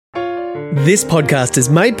This podcast is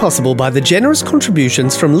made possible by the generous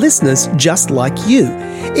contributions from listeners just like you.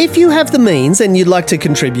 If you have the means and you'd like to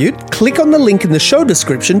contribute, click on the link in the show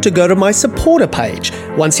description to go to my supporter page.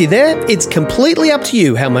 Once you're there, it's completely up to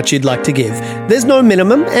you how much you'd like to give. There's no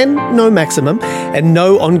minimum and no maximum and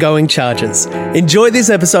no ongoing charges. Enjoy this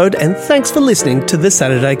episode and thanks for listening to the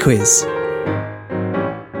Saturday Quiz.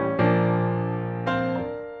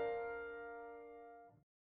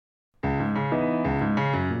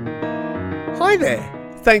 Hi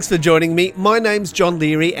there. Thanks for joining me. My name's John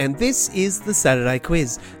Leary and this is the Saturday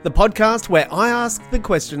Quiz, the podcast where I ask the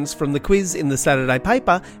questions from the quiz in the Saturday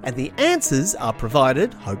paper and the answers are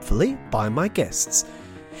provided, hopefully, by my guests.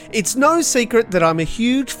 It's no secret that I'm a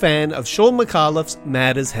huge fan of Sean McAuliffe's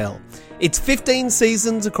Mad as Hell. Its 15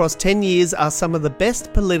 seasons across 10 years are some of the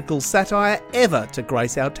best political satire ever to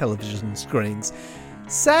grace our television screens.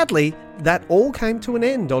 Sadly, that all came to an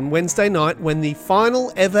end on Wednesday night when the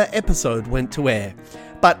final ever episode went to air.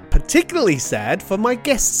 But particularly sad for my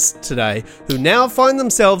guests today, who now find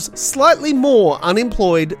themselves slightly more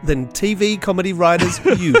unemployed than TV comedy writers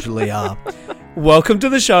usually are. Welcome to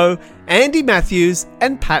the show, Andy Matthews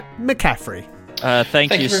and Pat McCaffrie.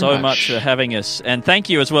 Thank you so much for having us, and thank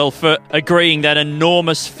you as well for agreeing that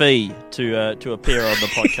enormous fee to appear on the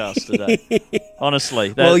podcast today. Honestly,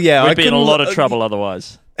 we'd be in a lot of trouble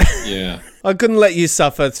otherwise. Yeah, I couldn't let you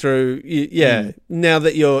suffer through. Now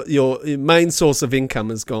that your main source of income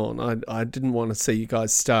is gone, I didn't want to see you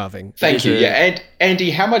guys starving. Thank you. Yeah, and Andy,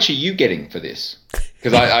 how much are you getting for this?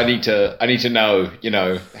 Because I need to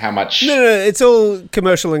know, how much. No, it's all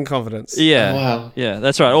commercial in confidence. Yeah, oh, wow. Yeah,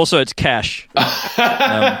 that's right. Also, it's cash.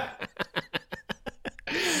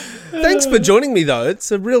 Thanks for joining me, though.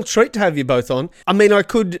 It's a real treat to have you both on. I mean, I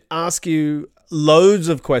could ask you loads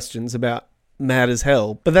of questions about Mad as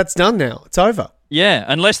Hell, but that's done now. It's over. Yeah,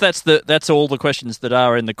 unless that's all the questions that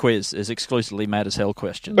are in the quiz is exclusively Mad as Hell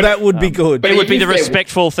questions. But that would be good. It would be the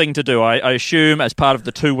respectful thing to do, I assume, as part of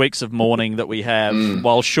the 2 weeks of mourning that we have,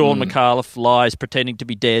 while Sean McAuliffe lies pretending to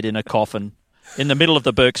be dead in a coffin in the middle of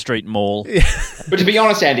the Burke Street Mall. But to be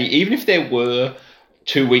honest, Andy, even if there were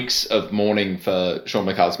 2 weeks of mourning for Sean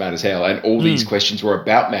McAuliffe's Mad as Hell and all these questions were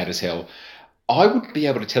about Mad as Hell, I wouldn't be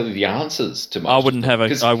able to tell you the answers to most. I wouldn't have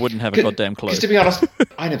a goddamn clue. Because to be honest,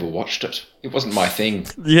 I never watched it. It wasn't my thing.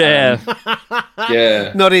 Yeah.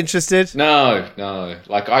 Yeah. Not interested? No.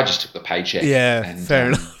 Like, I just took the paycheck. Yeah, and, fair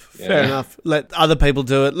enough. Yeah. Fair enough. Let other people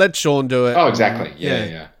do it. Let Sean do it. Oh, exactly.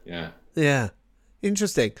 Yeah.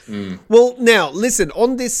 Interesting. Well, now, listen,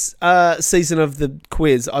 on this season of the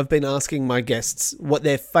quiz, I've been asking my guests what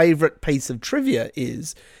their favourite piece of trivia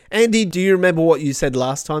is. Andy, do you remember what you said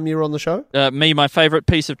last time you were on the show? My favourite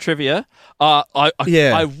piece of trivia?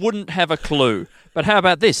 I wouldn't have a clue. But how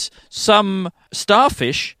about this? Some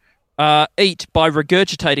starfish eat by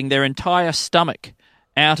regurgitating their entire stomach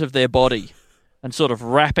out of their body and sort of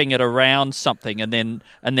wrapping it around something and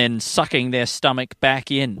then sucking their stomach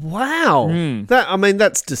back in. Wow.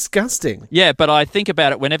 That's disgusting. Yeah, but I think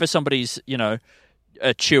about it whenever somebody's,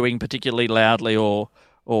 chewing particularly loudly or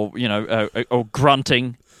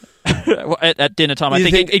grunting at dinner time. I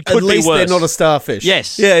think it could be worse. At least they're not a starfish.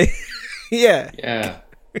 Yes. Yeah. Yeah.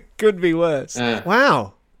 It could be worse.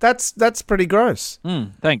 Wow. That's pretty gross.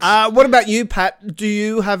 Thanks. What about you, Pat? Do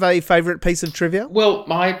you have a favourite piece of trivia? Well,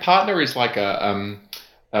 my partner is like a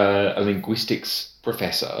linguistics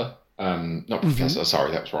professor. Not professor,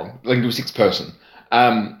 sorry, that was wrong. Linguistics person.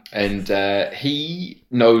 And he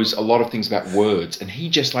knows a lot of things about words, and he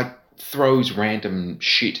just like throws random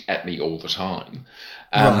shit at me all the time.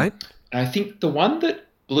 Right. And I think the one that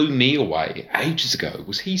blew me away ages ago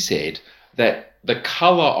was he said that the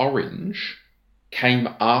colour orange came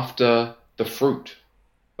after the fruit.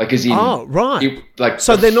 Like as in... Oh, right.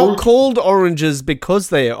 So they're not called oranges because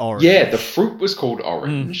they're orange. Yeah, the fruit was called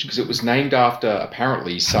orange because it was named after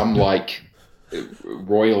apparently some like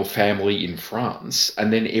royal family in France,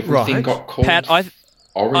 and then everything got called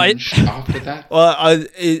orange after that. Well,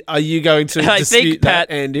 are you going to dispute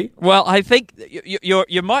that, Andy? Well, I think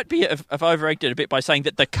you might be have overacted a bit by saying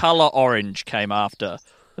that the colour orange came after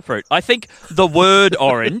the fruit. I think the word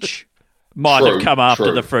orange might have come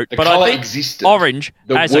after the fruit, but I think existed. Orange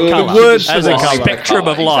as a colour, as a spectrum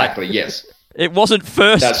of light. Exactly, yes. It wasn't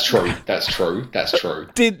first. That's true.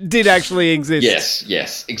 Did actually exist.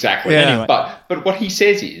 Yes, exactly. Yeah. Anyway. But what he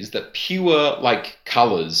says is that pure like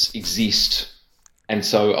colours exist And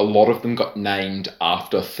so a lot of them got named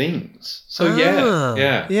after things. So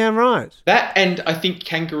yeah. Yeah, right. That, and I think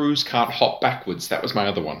kangaroos can't hop backwards. That was my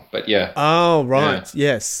other one. But yeah. Oh, right.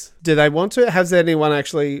 Yeah. Yes. Do they want to? Has anyone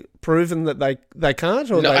actually proven that they can't?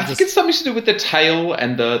 Or No, they I think it's something to do with the tail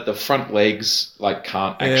and the front legs, like,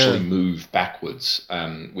 can't actually move backwards,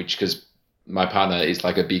 which, because my partner is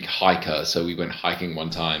like a big hiker, so we went hiking one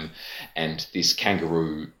time, and this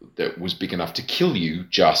kangaroo that was big enough to kill you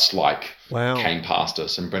just like came past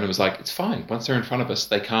us, and Brenna was like, "It's fine. Once they're in front of us,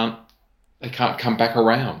 they can't come back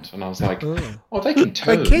around." And I was like, "Oh, they can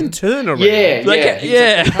turn. They can turn around. Yeah. Like,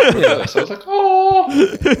 reverse. I was like, "Oh,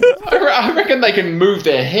 I reckon they can move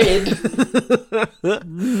their head."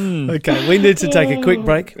 Okay, we need to take a quick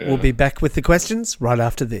break. We'll be back with the questions right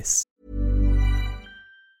after this.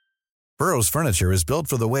 Burrow's furniture is built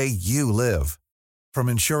for the way you live. From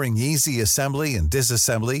ensuring easy assembly and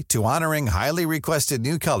disassembly to honoring highly requested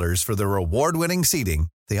new colors for their award-winning seating,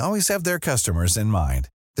 they always have their customers in mind.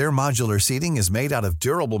 Their modular seating is made out of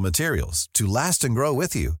durable materials to last and grow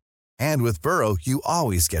with you. And with Burrow, you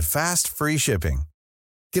always get fast, free shipping.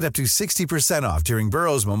 Get up to 60% off during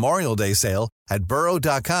Burrow's Memorial Day sale at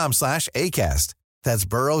burrow.com/ACAST. That's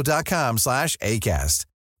burrow.com/ACAST.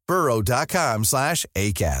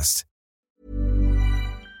 burrow.com/ACAST.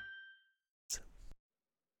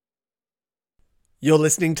 You're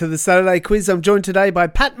listening to the Saturday Quiz. I'm joined today by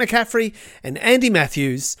Pat McCaffrie and Andy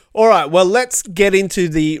Matthews. All right, well, let's get into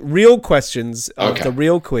the real questions of the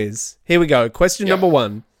real quiz. Here we go. Question number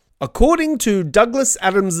 1. According to Douglas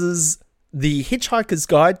Adams's The Hitchhiker's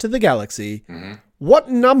Guide to the Galaxy,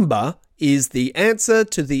 what number is the answer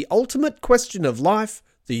to the ultimate question of life,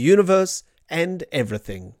 the universe, and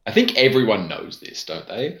everything? I think everyone knows this, don't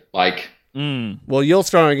they? Like... Well, you're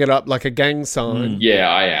throwing it up like a gang sign. Yeah,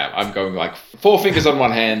 I am. I'm going like 4 fingers on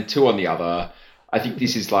one hand, 2 on the other. I think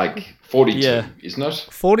this is like 42, isn't it?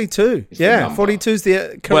 42. Yeah, 42 is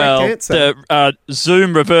the correct answer.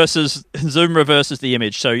 Zoom reverses the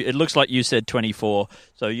image, so it looks like you said 24.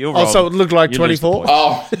 So you're wrong. Oh, so it looked like 24?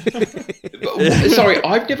 Oh, sorry,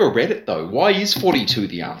 I've never read it though. Why is 42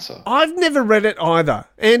 the answer? I've never read it either.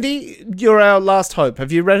 Andy, you're our last hope.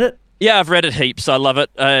 Have you read it? Yeah, I've read it heaps. I love it.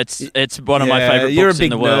 It's one of my favourite books in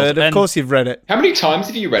the world. You're a big nerd. Of course you've read it. How many times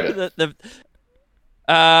have you read it?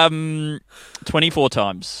 24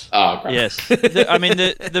 times. Oh, great. Yes.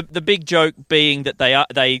 The big joke being that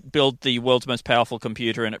they build the world's most powerful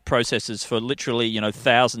computer and it processes for literally,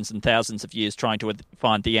 thousands and thousands of years trying to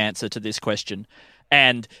find the answer to this question.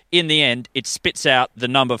 And in the end, it spits out the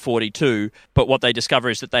number 42, but what they discover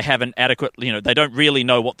is that they haven't adequately, they don't really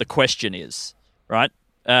know what the question is, right?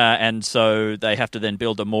 And so they have to then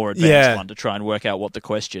build a more advanced one to try and work out what the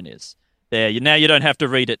question is. Now you don't have to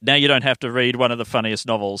read it. Now you don't have to read one of the funniest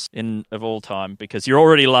novels of all time because you're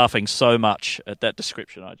already laughing so much at that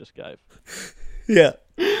description I just gave. Yeah.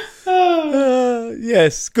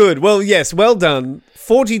 Yes, good. Well, yes, well done.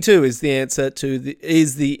 42 is the answer to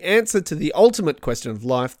the ultimate question of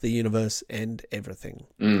life, the universe, and everything.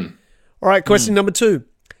 All right, question number 2.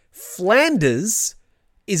 Flanders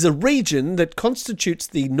is a region that constitutes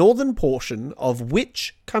the northern portion of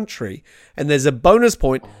which country? And there's a bonus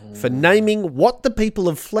point for naming what the people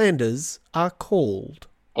of Flanders are called.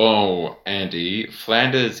 Oh, Andy,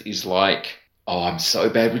 Flanders is like... Oh, I'm so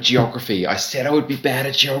bad with geography. I said I would be bad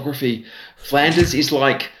at geography. Flanders is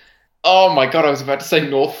like... Oh my God, I was about to say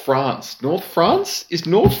North France. North France? Is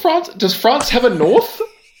North France... Does France have a north?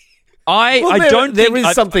 There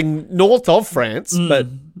is something north of France, but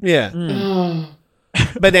yeah.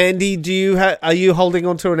 But Andy, are you holding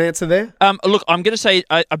on to an answer there? Look, I'm going to say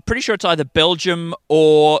I'm pretty sure it's either Belgium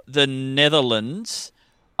or the Netherlands.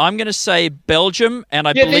 I'm going to say Belgium, and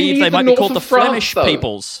I believe they might be called the Flemish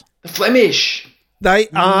peoples. The Flemish. They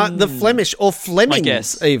are the Flemish or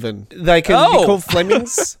Flemings even. They can be called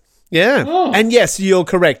Flemings. Yeah. Oh. And yes, you're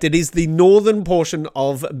correct. It is the northern portion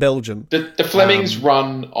of Belgium. The Flemings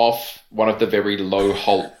run off one of the very low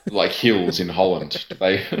hills in Holland. Do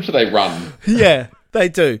they run? Yeah, they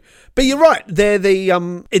do. But you're right. They're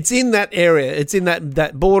it's in that area. It's in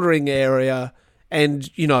that bordering area. And,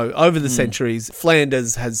 over the centuries,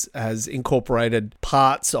 Flanders has incorporated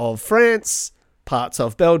parts of France, parts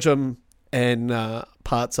of Belgium, and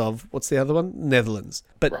parts of, what's the other one? Netherlands.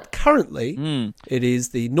 But currently, it is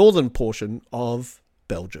the northern portion of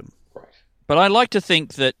Belgium. Right. But I like to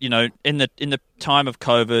think that, in the time of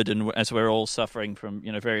COVID and as we're all suffering from,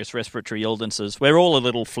 various respiratory illnesses, we're all a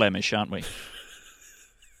little Flemish, aren't we?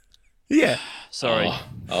 Yeah. Sorry.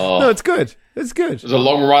 Oh. No, it's good. It's good. It was a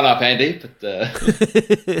long run up, Andy. But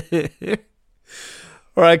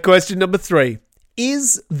All right, question number 3.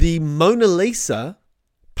 Is the Mona Lisa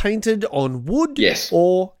painted on wood Yes.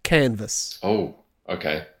 or canvas? Oh,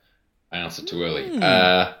 okay. I answered too early.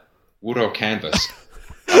 Wood or canvas?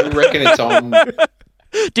 I reckon it's on...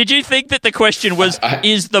 Did you think that the question was,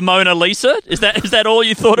 is the Mona Lisa? Is that all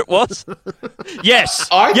you thought it was? Yes.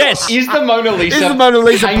 Yes. Is the Mona Lisa, Is the Mona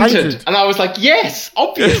Lisa painted? And I was like, yes,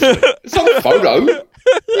 obviously. It's not a photo.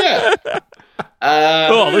 Yeah.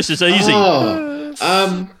 This is easy.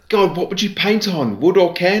 God, what would you paint on? Wood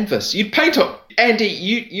or canvas? You'd paint on... Andy,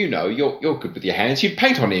 you know, you're good with your hands. You'd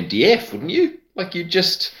paint on MDF, wouldn't you? Like, you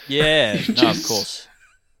just... Yeah, of course.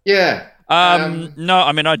 Yeah. No,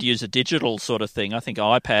 I mean, I'd use a digital sort of thing. I think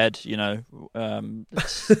iPad,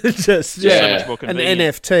 just so much more an convenient.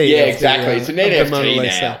 NFT. Yeah, exactly. It's an NFT now.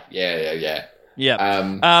 Lisa. Yeah.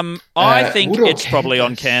 Yeah. I think it's probably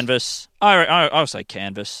on canvas. I'll say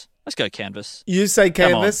canvas. Let's go canvas. You say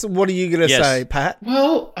canvas. What are you going to say, Pat?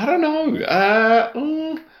 Well, I don't know.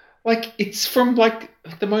 It's from,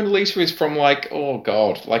 the Mona Lisa is from,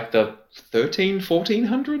 the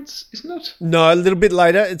 1400s, isn't it? No, a little bit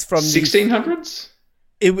later. It's from 1600s?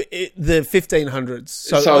 The 1500s.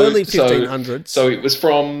 So early 1500s. So it was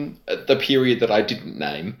from the period that I didn't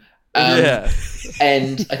name.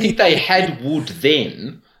 And I think they had wood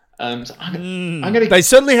then. So I'm going to... They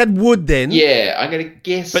certainly had wood then. Yeah, I'm going to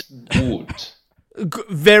guess wood.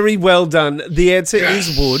 Very well done. The answer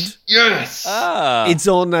is wood. Yes. It's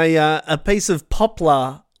on a piece of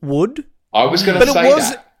poplar wood. I was going to say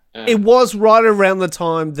that. It was right around the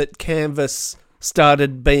time that canvas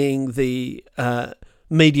started being the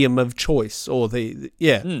medium of choice, or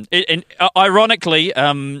and ironically,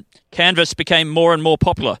 canvas became more and more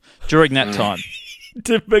popular during that time.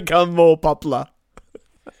 To become more popular.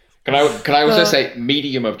 Can I also say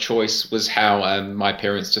medium of choice was how my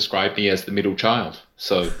parents described me as the middle child.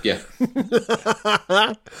 So, yeah.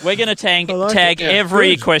 We're going to tag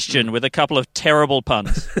every question with a couple of terrible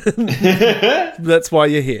puns. That's why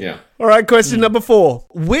you're here. Yeah. All right, question number 4.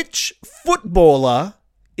 Which footballer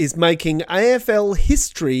is making AFL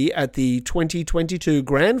history at the 2022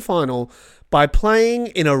 Grand Final by playing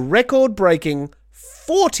in a record-breaking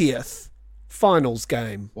 40th finals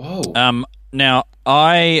game? Whoa. Now,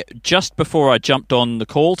 just before I jumped on the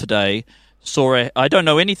call today, I don't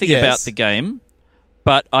know anything about the game,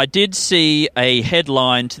 but I did see a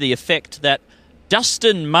headline to the effect that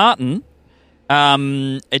Dustin Martin,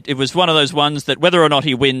 it was one of those ones that whether or not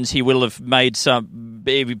he wins, he will have made some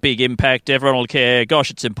big impact. Everyone will care.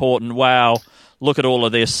 Gosh, it's important. Wow, look at all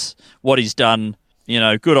of this, what he's done.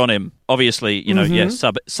 Good on him. Obviously,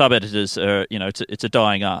 sub-editors are, it's a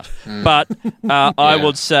dying art. But I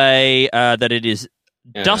would say that it is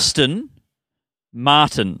Dustin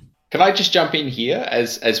Martin. Can I just jump in here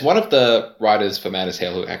as one of the writers for Mad as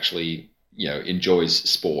Hell who actually, enjoys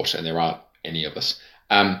sport, and there aren't any of us.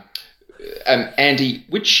 Andy,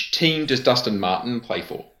 which team does Dustin Martin play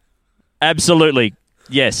for? Absolutely,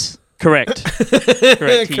 yes. Correct.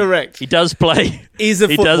 Correct. He does play. He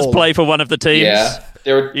does play for one of the teams. Yeah.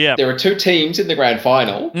 There are 2 teams in the grand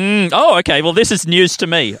final. Oh, okay. Well, this is news to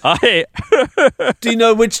me. Do you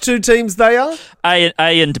know which 2 teams they are? A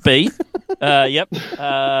and B. Yep.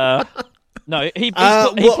 No, he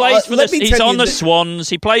plays for He's on the Swans.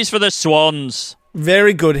 He plays for the Swans.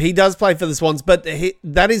 Very good. He does play for the Swans, but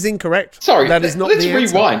that is incorrect. Sorry, that is not let's the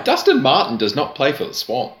answer. rewind. Dustin Martin does not play for the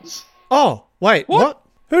Swans. Oh, wait. What?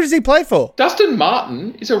 Who does he play for? Dustin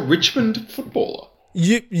Martin is a Richmond footballer.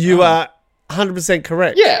 You are 100%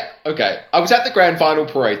 correct. Yeah, okay. I was at the grand final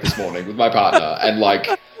parade this morning with my partner, and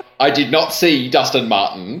I did not see Dustin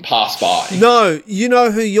Martin pass by. No, you know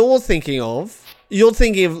who you're thinking of? You're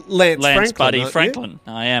thinking of Lance Franklin, Buddy Franklin.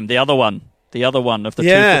 I am. The other one of the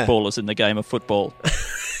 2 footballers in the game of football.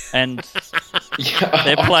 And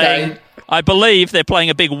they're playing... I believe they're playing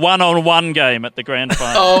a big one-on-one game at the grand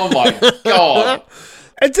final. Oh, my God.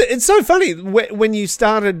 It's so funny. When you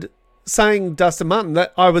started saying Dustin Martin,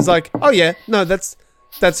 that I was like, oh, yeah, no, that's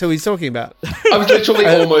who he's talking about. I was literally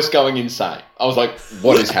almost going insane. I was like,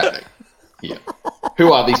 what is happening here?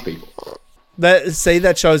 Who are these people?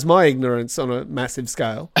 That shows my ignorance on a massive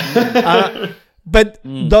scale. But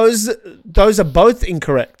those are both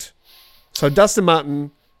incorrect. So Dustin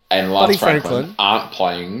Martin and Lance Franklin aren't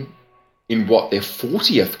playing in their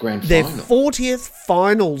 40th grand final? Their 40th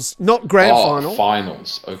finals, not grand final.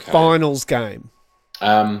 Finals, okay. Finals game.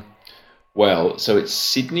 Well, so it's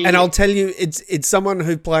Sydney. And I'll tell you, it's someone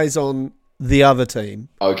who plays on the other team.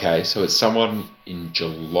 Okay, so it's someone in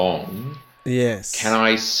Geelong. Yes. Can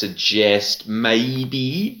I suggest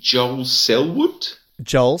maybe Joel Selwood?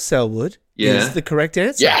 Joel Selwood is the correct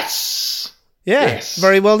answer. Yes. Yeah,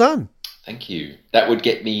 very well done. Thank you. That would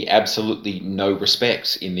get me absolutely no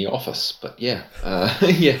respect in the office, but yeah.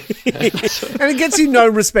 Yeah. And it gets you no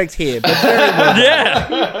respect here, but very well.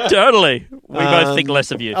 Yeah, totally. We both think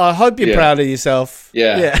less of you. I hope you're proud of yourself.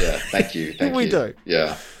 Yeah. Thank you. We do.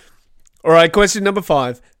 Yeah. All right, question number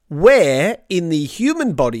 5. Where in the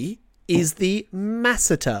human body is the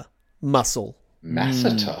masseter muscle?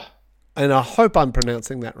 Masseter. And I hope I'm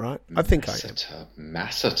pronouncing that right. I think I am.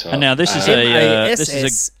 Masseter. And now this is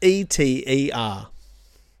Masseter.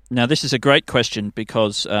 Now this is a great question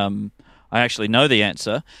because I actually know the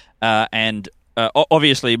answer, and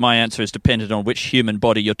obviously my answer is dependent on which human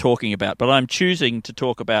body you're talking about. But I'm choosing to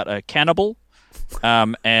talk about a cannibal,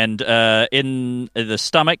 and in the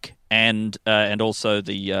stomach, and also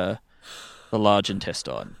the large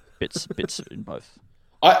intestine bits in both.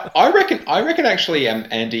 I reckon actually,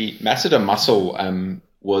 Andy, masseter muscle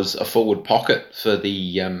was a forward pocket for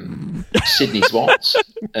the Sydney Swans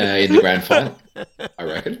in the grand final. I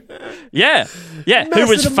reckon. Yeah. Who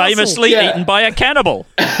was famously eaten by a cannibal?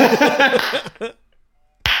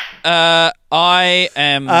 I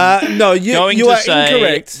am no, you are say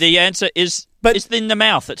incorrect. The answer is it's in the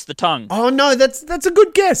mouth. It's the tongue. Oh no, that's a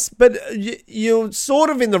good guess, but you're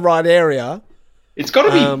sort of in the right area. It's got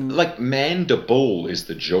to be like mandible is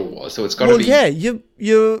the jaw, so it's got to be. Well, yeah,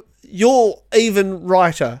 you're even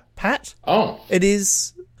righter, Pat. Oh, it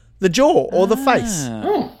is the jaw or the face.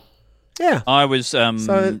 Oh, yeah. I was so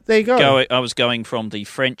there you go. I was going from the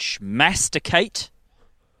French masticate,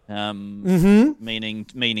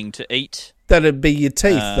 meaning to eat. That'd be your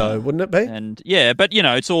teeth, though, wouldn't it be? And yeah, but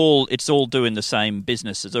it's all doing the same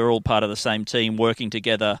business. They're all part of the same team, working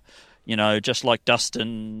together. Just like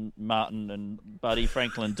Dustin Martin and Buddy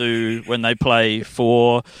Franklin do when they play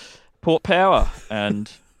for Port Power.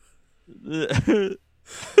 And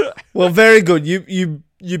well, very good. You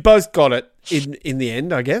both got it in the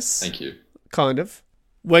end, I guess. Thank you. Kind of.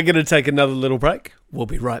 We're going to take another little break. We'll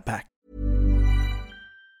be right back.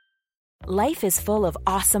 Life is full of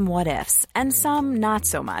awesome what-ifs, and some not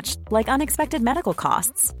so much, like unexpected medical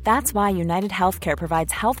costs. That's why United Healthcare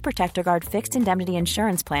provides Health Protector Guard fixed indemnity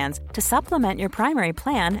insurance plans to supplement your primary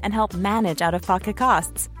plan and help manage out-of-pocket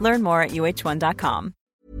costs. Learn more at uh1.com.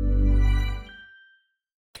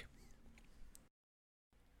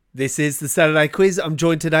 This is the Saturday Quiz. I'm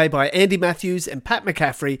joined today by Andy Matthews and Pat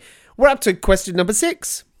McCaffrey. We're up to question number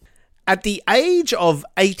 6. At the age of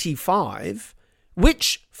 85...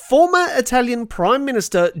 which former Italian Prime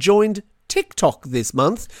Minister joined TikTok this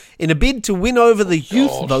month in a bid to win over the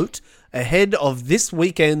youth vote ahead of this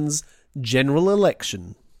weekend's general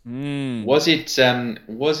election? Was it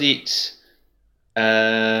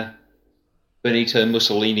Benito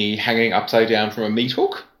Mussolini hanging upside down from a meat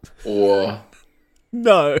hook? Or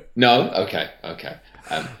No. No? Okay.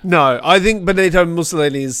 No, I think Benito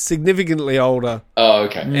Mussolini is significantly older. Oh,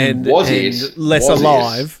 okay. And less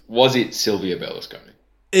alive. Was it Silvio Berlusconi?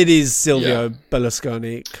 It is Silvio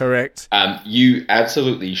Berlusconi, correct. You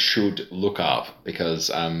absolutely should look up because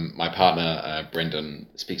my partner, Brendan,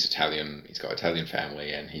 speaks Italian. He's got Italian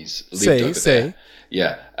family and he's lived over there.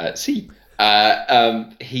 Yeah.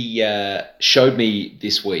 He showed me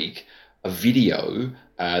this week a video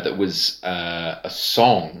that was a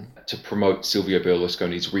song to promote Silvio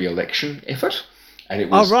Berlusconi's re-election effort. And it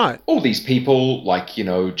was all these people,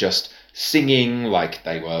 just singing like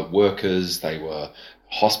they were workers, they were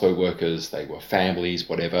hospo workers, they were families,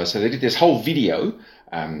 whatever. So they did this whole video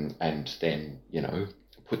and then,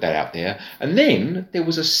 put that out there. And then there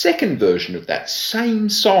was a second version of that same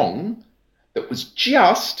song that was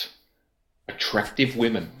just attractive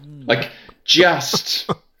women. Just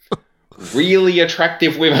really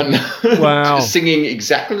attractive women. Wow. Singing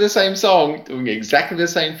exactly the same song, doing exactly the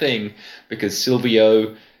same thing, because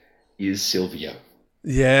Silvio is Silvio.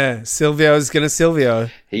 Yeah, Silvio's going to Silvio.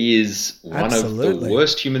 He is one of the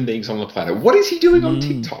worst human beings on the planet. What is he doing on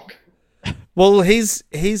TikTok? Well, he's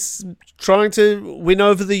trying to win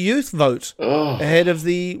over the youth vote ahead of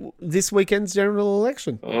this weekend's general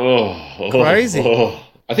election. Crazy.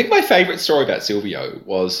 I think my favourite story about Silvio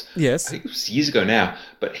was, I think it was years ago now,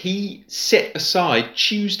 but he set aside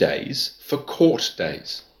Tuesdays for court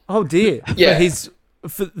days. Oh, dear. Yeah.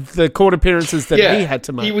 For the court apperances that he had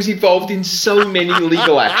to make. He was involved in so many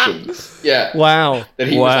legal actions. Yeah. Wow. That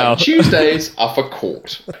he was like, Tuesdays are for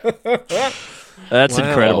court. That's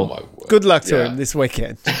incredible. Oh, good luck to him this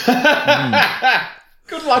weekend. Good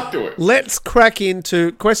luck to him. Let's crack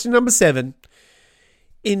into question number 7.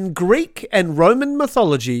 In Greek and Roman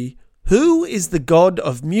mythology, who is the god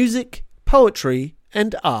of music, poetry,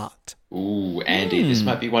 and art? Ooh, Andy, this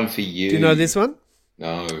might be one for you. Do you know this one?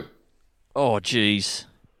 No. Oh, geez.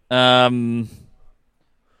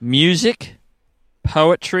 Music,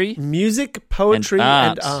 poetry,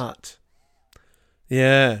 and art.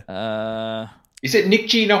 Yeah. Is it Nick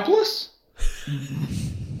Giannopoulos?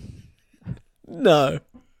 No.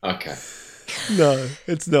 Okay. No,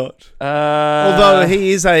 it's not. Although he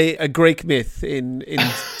is a Greek myth in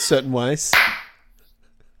certain ways.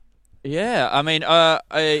 Yeah, I mean,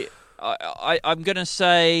 I'm going to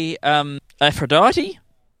say Aphrodite.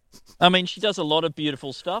 I mean, she does a lot of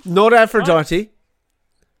beautiful stuff. Not Aphrodite.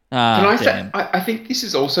 Can I say? I think this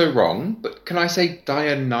is also wrong, but can I say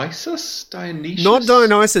Dionysus? Not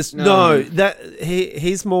Dionysus. No, that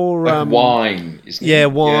he's more like wine. Isn't he? Yeah,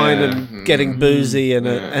 wine and getting boozy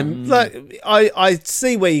and like, I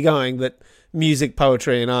see where you're going. That music,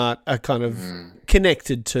 poetry, and art are kind of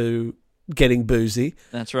connected to getting boozy.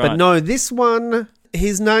 That's right. But no, this one,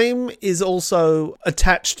 his name is also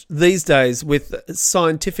attached these days with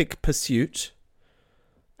scientific pursuit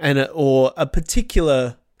or a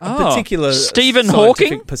particular Stephen scientific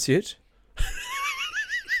Hawking pursuit.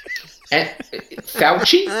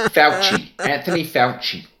 Fauci, Anthony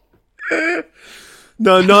Fauci.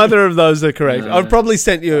 No, neither of those are correct. I've probably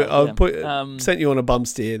sent you. Sent you on a bum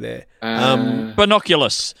steer there.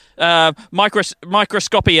 Binoculus,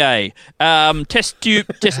 microscopiae, test tube,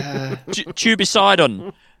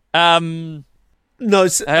 tubicidon. No,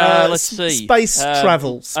 let's see. Space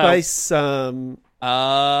travel. Space.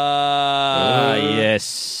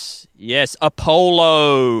 Yes.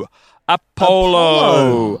 Apollo.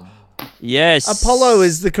 Yes. Apollo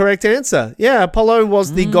is the correct answer. Yeah, Apollo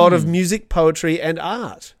was the god of music, poetry, and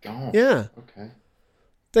art. Oh, yeah. Okay.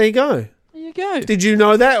 There you go. Did you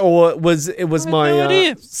know that, or was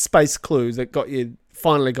my space clue that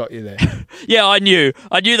finally got you there? Yeah, I knew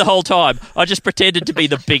the whole time. I just pretended to be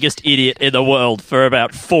the biggest idiot in the world for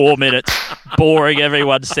about 4 minutes, boring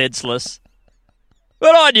everyone senseless.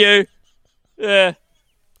 But I knew. Yeah.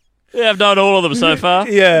 Yeah, I've known all of them so far.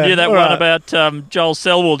 Yeah. Knew that one right. about Joel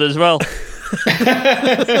Selwood as well.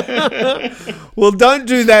 Well, don't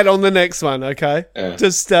do that on the next one, okay?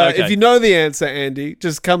 Just okay. If you know the answer, Andy,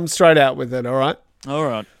 just come straight out with it, all right? All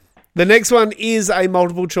right. The next one is a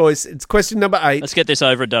multiple choice. It's question number 8. Let's get this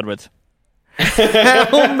over and done with.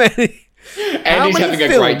 How many? Andy's having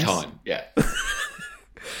a great time. Yeah.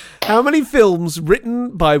 How many films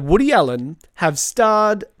written by Woody Allen have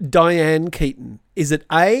starred Diane Keaton? Is it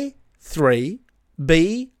A, 3,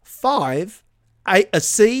 B, 5,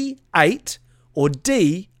 C, 8, or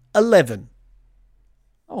D, 11?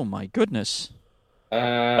 Oh, my goodness.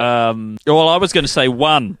 Well, I was going to say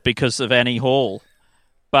 1 because of Annie Hall.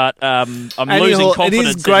 But I'm losing confidence.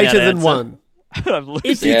 It is greater in that than answer. 1.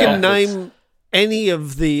 If you can name any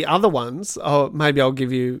of the other ones, maybe I'll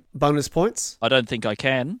give you bonus points. I don't think I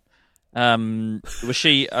can. Was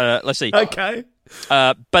she? Let's see. Okay.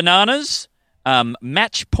 Bananas.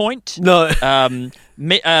 Match Point. No.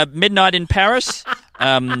 Midnight in Paris.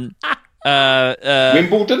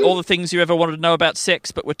 Wimbledon. All the things you ever wanted to know about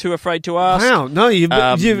sex, but were too afraid to ask. Wow. No, you're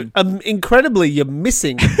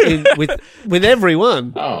missing with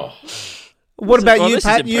everyone. Oh. What about you,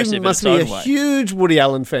 Pat? You must be a huge Woody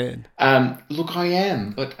Allen fan. Look, I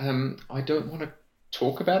am, but I don't want to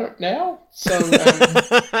talk about it now. So,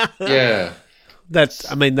 yeah.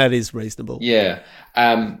 That is reasonable. Yeah.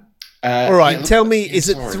 All right, tell me, is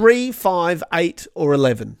it 3, 5, 8, or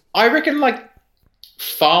 11? I reckon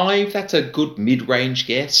 5, that's a good mid-range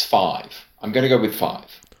guess. 5. I'm going to go with 5.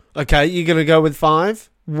 Okay, you're going to go with 5.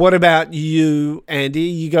 What about you, Andy?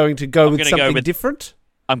 Are you going to go with something different?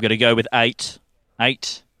 I'm going to go with 8.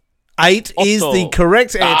 8. 8 is the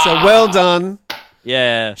correct answer. Well done.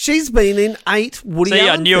 Yeah. She's been in 8 Woody Allen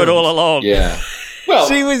I knew films. it all along. Yeah. Well,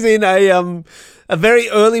 she was in a very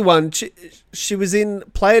early one. She was in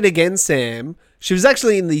Play It Again, Sam. She was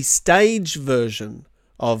actually in the stage version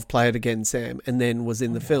of Play It Again, Sam, and then was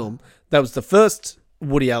in the film. That was the first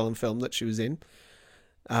Woody Allen film that she was in.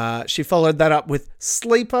 She followed that up with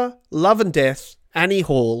Sleeper, Love and Death, Annie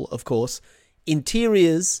Hall, of course,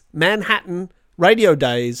 Interiors, Manhattan, Radio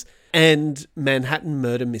Days, and Manhattan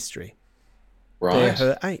Murder Mystery. Right. They're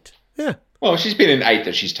her 8. Yeah. Well, she's been in 8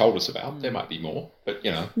 that she's told us about. There might be more, but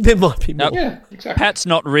There might be more. Yeah, exactly. Pat's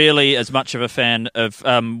not really as much of a fan of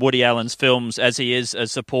Woody Allen's films as he is a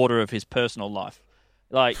supporter of his personal life.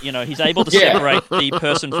 He's able to separate the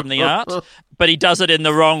person from the art, but he does it in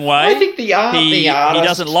the wrong way. I think the artist, he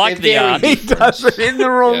doesn't like the art. He does it in the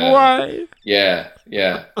wrong way. Yeah.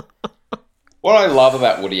 What I love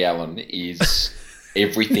about Woody Allen is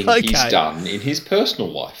everything he's done in his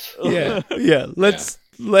personal life. Yeah. Let's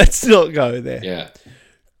not go there. Yeah.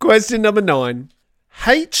 Question number 9.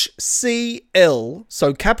 HCL,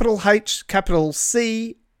 so capital H, capital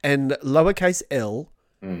C, and lowercase l,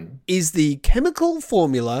 is the chemical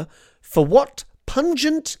formula for what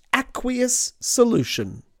pungent aqueous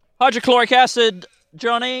solution? Hydrochloric acid,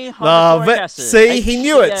 Johnny. Hydrochloric acid. See, he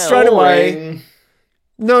knew it straight away. Boring.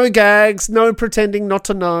 No gags, no pretending not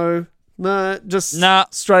to know. No, just straight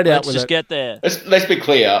out with it. Let's just get there. Let's be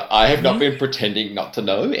clear. I have not been pretending not to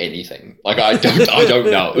know anything. Like I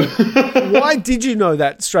don't know. Why did you know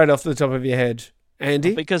that straight off the top of your head,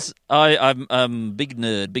 Andy? Because I'm big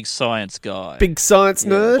nerd, big science guy. Big science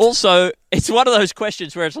nerd? Also, it's one of those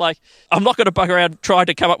questions where it's like, I'm not going to bug around trying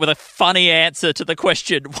to come up with a funny answer to the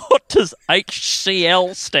question, what does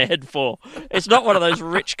HCl stand for? It's not one of those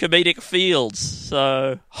rich comedic fields.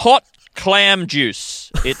 So, hot clam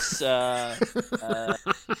juice. It's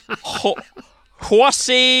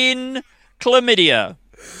Huasine chlamydia.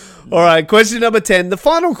 All right, question number 10. The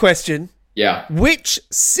final question. Yeah. Which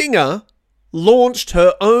singer launched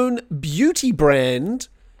her own beauty brand,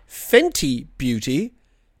 Fenty Beauty,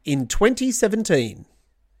 in 2017?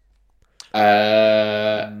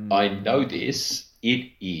 I know this.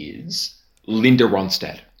 It is Linda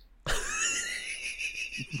Ronstadt.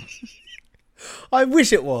 I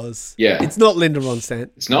wish it was. Yeah. It's not Linda Ronstadt.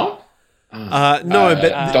 It's not? No,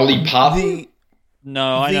 but Dolly Parton?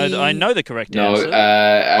 No, I know the correct answer.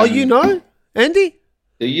 You know, Andy?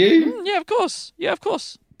 Do you? Yeah, of course.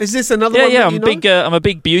 Is this another one? Yeah, that I'm a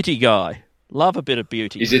big beauty guy. Love a bit of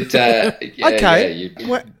beauty. Is it? Okay.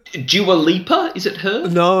 Dua Lipa? Is it her?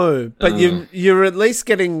 No, but you're at least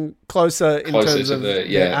getting closer in terms to of the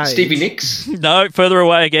age. Stevie Nicks. No, further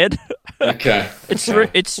away again. Okay. It's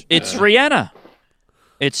Rihanna.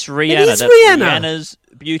 It's Rihanna. It is That's Rihanna. Rihanna's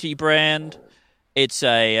beauty brand. It's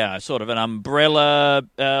a sort of an umbrella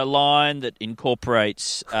line that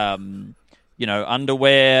incorporates, underwear,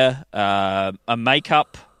 a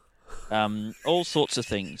makeup, all sorts of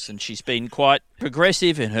things. And she's been quite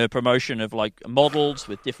progressive in her promotion of like models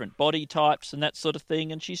with different body types and that sort of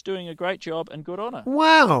thing. And she's doing a great job. And good on her.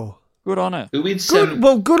 Wow. Good on her.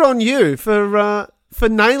 Good on you for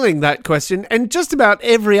nailing that question and just about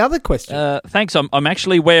every other question. Thanks. I'm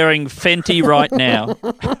actually wearing Fenty right now.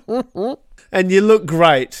 And you look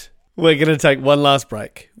great. We're going to take one last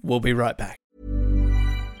break. We'll be right back.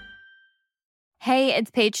 Hey,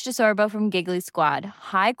 it's Paige DeSorbo from Giggly Squad.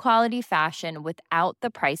 High quality fashion without the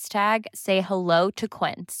price tag. Say hello to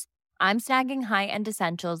Quince. I'm snagging high-end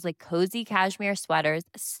essentials like cozy cashmere sweaters,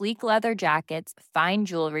 sleek leather jackets, fine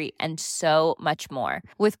jewelry, and so much more.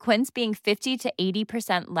 With Quince being 50 to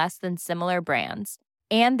 80% less than similar brands.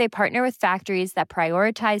 And they partner with factories that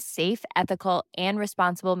prioritize safe, ethical, and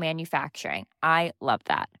responsible manufacturing. I love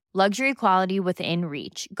that. Luxury quality within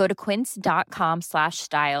reach. Go to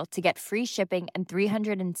quince.com/style to get free shipping and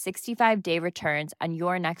 365-day returns on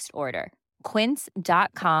your next order.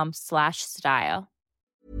 Quince.com/style.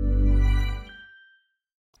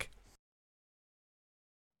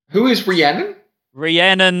 Who is Rhiannon?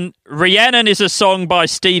 Rhiannon is a song by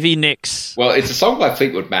Stevie Nicks. Well, it's a song by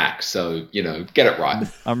Fleetwood Mac, so, get it right.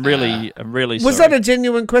 I'm really sorry. Was that a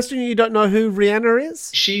genuine question? You don't know who Rihanna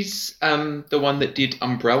is? She's the one that did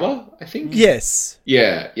Umbrella, I think. Yes.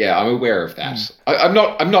 Yeah, I'm aware of that. I'm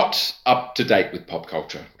not up to date with pop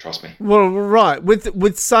culture, trust me. Well, right.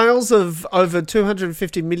 With sales of over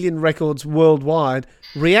 250 million records worldwide,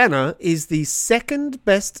 Rihanna is the second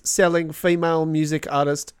best-selling female music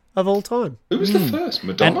artist of all time. Who was the first?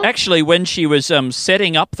 Madonna? And actually, when she was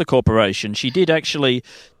setting up the corporation, she did actually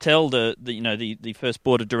tell the first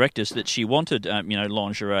board of directors that she wanted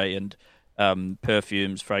lingerie and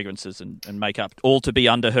perfumes, fragrances, and makeup all to be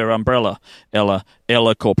under her umbrella, Ella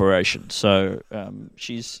Corporation. So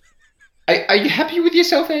she's. Are you happy with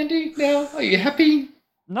yourself, Andy? Now, are you happy?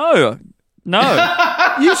 No.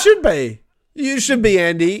 You should be. You should be,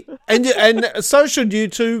 Andy, and so should you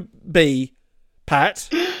too be, Pat.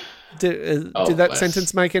 Did that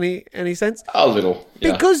sentence make any sense? A little,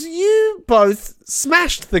 yeah. Because you both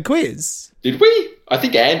smashed the quiz. Did we? I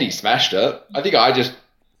think Andy smashed it. I think I just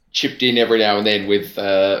chipped in every now and then with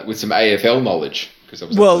some AFL knowledge.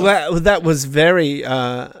 That was very,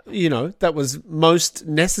 that was most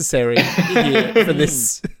necessary here for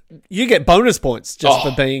this. You get bonus points just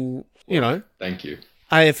for being, Thank you.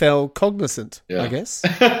 AFL cognizant, I guess.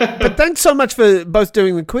 But thanks so much for both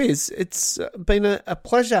doing the quiz. It's been a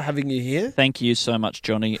pleasure having you here. Thank you so much,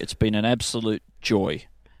 Johnny. It's been an absolute joy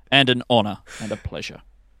and an honour and a pleasure.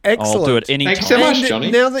 Excellent. I'll do it any time. Thanks so much,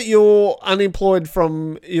 Johnny. Now that you're unemployed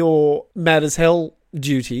from your mad as hell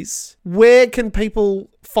duties, where can people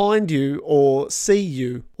find you or see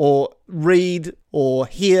you or read or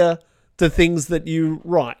hear the things that you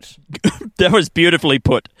write. That was beautifully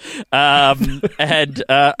put. They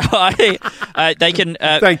can.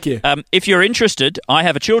 Thank you. If you're interested, I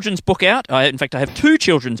have a children's book out. In fact, I have 2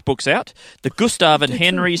 children's books out. The Gustav and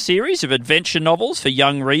Henry series of adventure novels for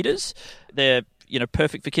young readers. They're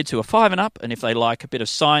perfect for kids who are 5 and up, and if they like a bit of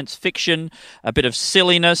science fiction, a bit of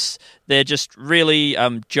silliness, they're just really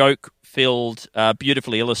joke-filled,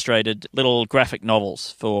 beautifully illustrated little graphic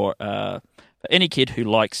novels for any kid who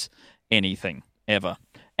likes anything ever.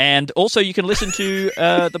 And also you can listen to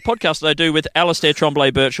the podcast that I do with Alastair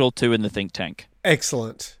Tremblay-Birchall, 2 in the Think Tank.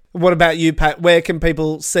 Excellent. What about you, Pat? Where can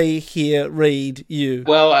people see, hear, read you?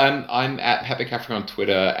 Well, I'm at Pat McCaffrey on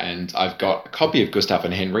Twitter, and I've got a copy of Gustav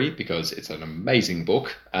and Henry because it's an amazing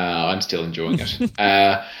book. I'm still enjoying it.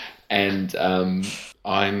 And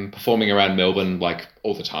I'm performing around Melbourne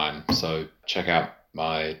all the time. So check out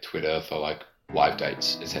my Twitter for live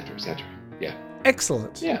dates, etc., etc. Yeah.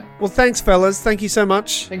 Excellent. Yeah. Well, thanks, fellas. Thank you so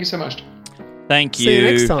much. Thank you so much. Thank you. See you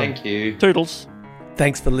next time. Thank you. Toodles.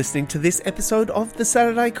 Thanks for listening to this episode of the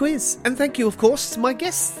Saturday Quiz. And thank you, of course, to my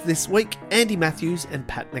guests this week, Andy Matthews and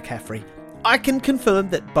Pat McCaffrey. I can confirm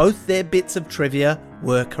that both their bits of trivia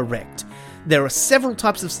were correct. There are several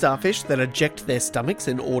types of starfish that eject their stomachs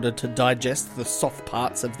in order to digest the soft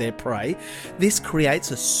parts of their prey. This creates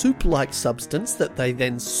a soup-like substance that they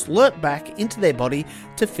then slurp back into their body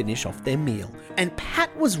to finish off their meal. And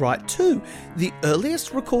Pat was right too. The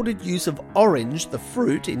earliest recorded use of orange, the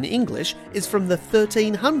fruit, in English is from the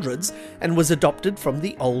 1300s and was adopted from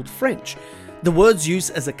the Old French. The word's use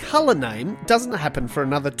as a colour name doesn't happen for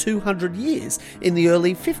another 200 years in the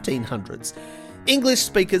early 1500s. English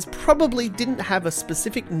speakers probably didn't have a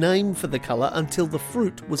specific name for the colour until the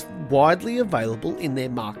fruit was widely available in their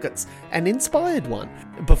markets and inspired one.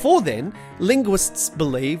 Before then, linguists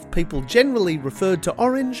believe people generally referred to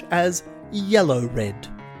orange as yellow-red.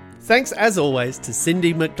 Thanks as always to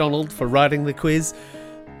Cindy McDonald for writing the quiz.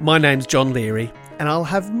 My name's John Leary, and I'll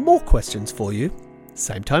have more questions for you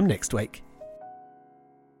same time next week.